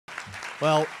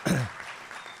Well,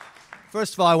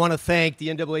 first of all, I want to thank the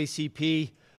NAACP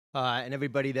and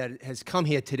everybody that has come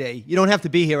here today. You don't have to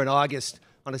be here in August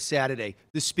on a Saturday.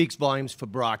 This speaks volumes for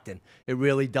Brockton. It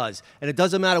really does. And it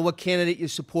doesn't matter what candidate you're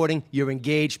supporting, you're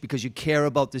engaged because you care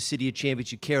about the city of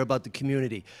Champions, you care about the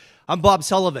community. I'm Bob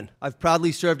Sullivan. I've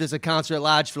proudly served as a councilor at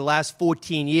large for the last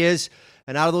 14 years.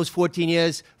 And out of those 14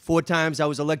 years, 4 times I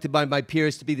was elected by my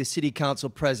peers to be the city council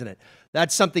president.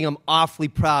 That's something I'm awfully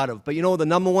proud of. But you know, the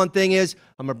number one thing is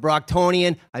I'm a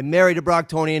Brocktonian. I married a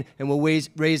Brocktonian, and we're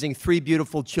raising 3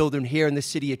 beautiful children here in the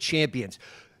city of Champions.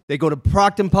 They go to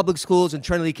Brockton Public Schools and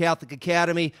Trinity Catholic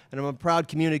Academy, and I'm a proud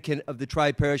communicant of the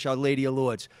Tri-Parish Our Lady of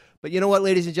Lourdes. But you know what,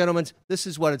 ladies and gentlemen? This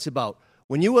is what it's about.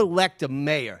 When you elect a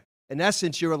mayor, in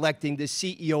essence, you're electing the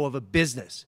CEO of a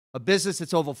business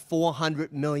that's over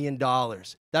 $400 million.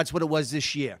 That's what it was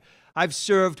this year. I've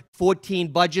served 14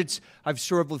 budgets. I've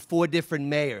served with 4 different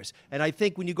mayors. And I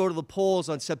think when you go to the polls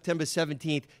on September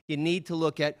 17th, you need to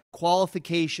look at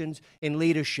qualifications and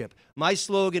leadership. My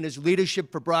slogan is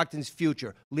leadership for Brockton's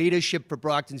future. Leadership for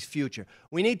Brockton's future.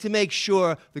 We need to make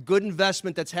sure the good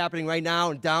investment that's happening right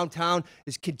now in downtown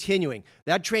is continuing.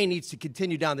 That train needs to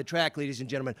continue down the track, ladies and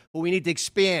gentlemen, but we need to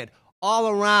expand all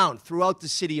around throughout the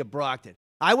city of Brockton.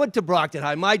 I went to Brockton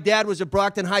High. My dad was a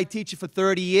Brockton High teacher for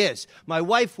 30 years. My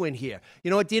wife went here. You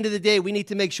know, at the end of the day, we need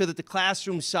to make sure that the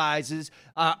classroom sizes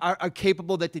are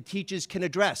capable that the teachers can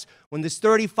address. When there's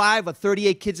 35 or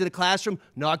 38 kids in a classroom,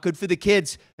 not good for the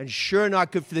kids and sure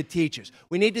not good for the teachers.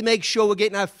 We need to make sure we're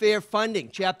getting our fair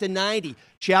funding, Chapter 90,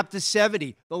 Chapter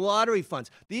 70, the lottery funds.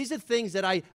 These are things that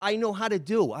I know how to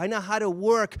do. I know how to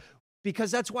work because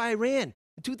that's why I ran.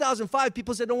 In 2005,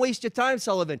 people said, don't waste your time,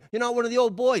 Sullivan. You're not one of the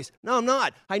old boys. No, I'm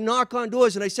not. I knock on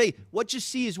doors and I say, what you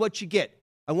see is what you get.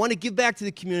 I want to give back to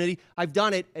the community. I've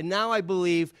done it, and now I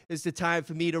believe is the time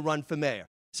for me to run for mayor.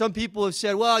 Some people have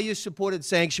said, well, you supported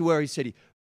Sanctuary City.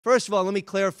 First of all, let me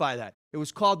clarify that. It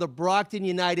was called the Brockton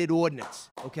United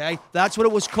Ordinance, okay? That's what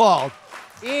it was called.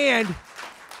 And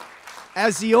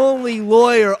as the only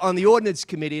lawyer on the ordinance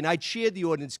committee, and I chaired the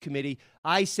ordinance committee,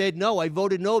 I said no. I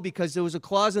voted no because there was a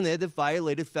clause in there that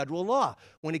violated federal law.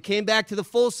 When it came back to the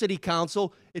full city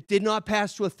council, it did not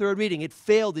pass to a 3rd reading. It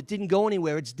failed. It didn't go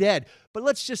anywhere. It's dead. But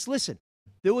let's just listen.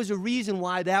 There was a reason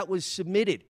why that was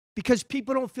submitted, because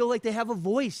people don't feel like they have a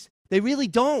voice. They really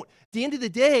don't. At the end of the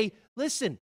day,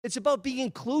 listen, it's about being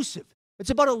inclusive. It's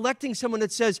about electing someone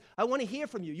that says, I want to hear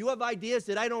from you. You have ideas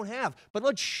that I don't have, but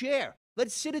let's share.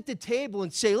 Let's sit at the table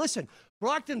and say, listen,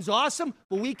 Brockton's awesome,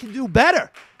 but we can do better.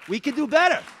 We can do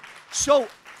better. So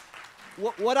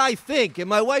what I think, and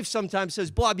my wife sometimes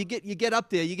says, Bob, you get up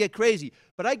there, you get crazy.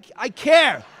 But I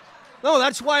care. No,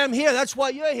 that's why I'm here. That's why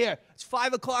you're here. It's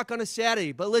 5 o'clock on a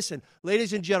Saturday. But listen,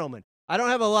 ladies and gentlemen, I don't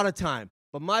have a lot of time,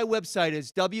 but my website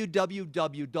is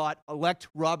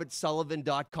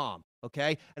www.electrobertsullivan.com,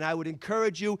 okay? And I would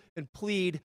encourage you and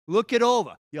plead, look it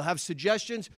over. You'll have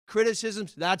suggestions,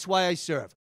 criticisms. That's why I serve.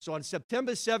 So on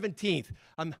September 17th,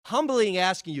 I'm humbly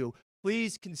asking you,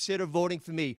 please consider voting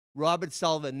for me, Robert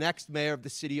Sullivan, next mayor of the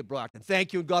city of Brockton.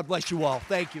 Thank you, and God bless you all.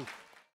 Thank you.